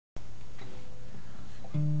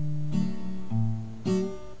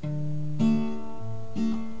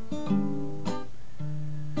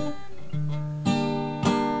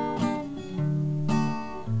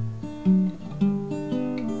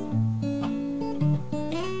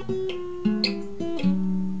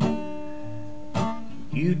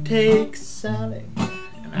take Sally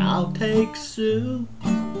and I'll take Sue.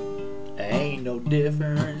 Ain't no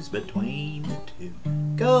difference between the two.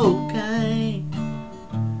 Cocaine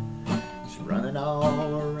is running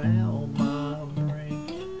all around my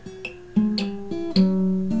brain.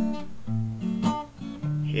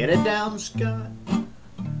 Headed down Scott,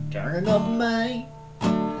 turning up Main,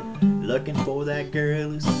 looking for that girl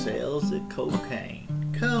who sells the cocaine.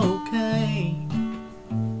 Cocaine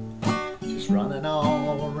is running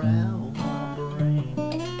all around my brain.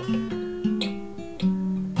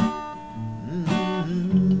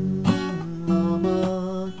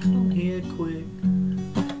 Mama, come here quick.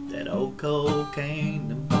 That old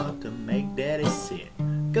cocaine about to make daddy sick.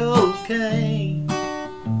 Cocaine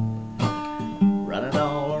running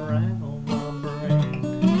all around my brain.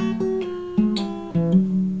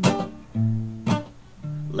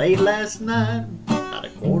 Late last night, about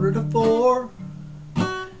 3:45,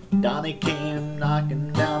 Donnie came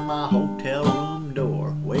knocking down my hotel room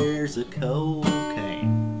door. Where's the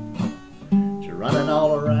cocaine? It's running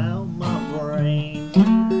all around my brain.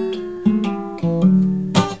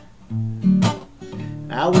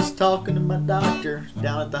 I was talking to my doctor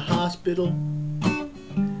down at the hospital.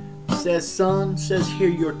 Says, son, says here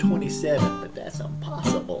you're 27, but that's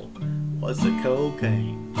impossible. What's the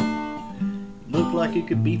cocaine? Looked like it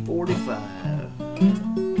could be 45.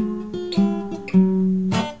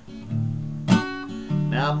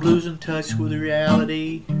 Now I'm losing touch with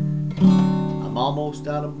reality. I'm almost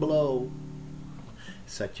out of blow.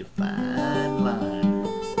 Such a fine line.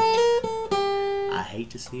 I hate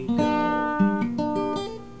to see it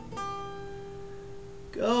go.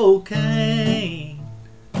 Cocaine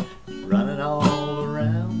running all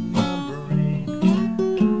around my brain.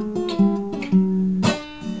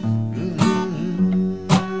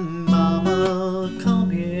 Mama,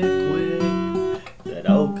 come here quick. That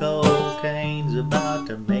old cocaine's about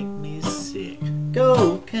to make me sick.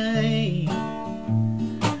 Cocaine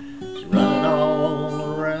is running all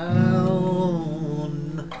around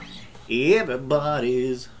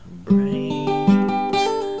everybody's brain.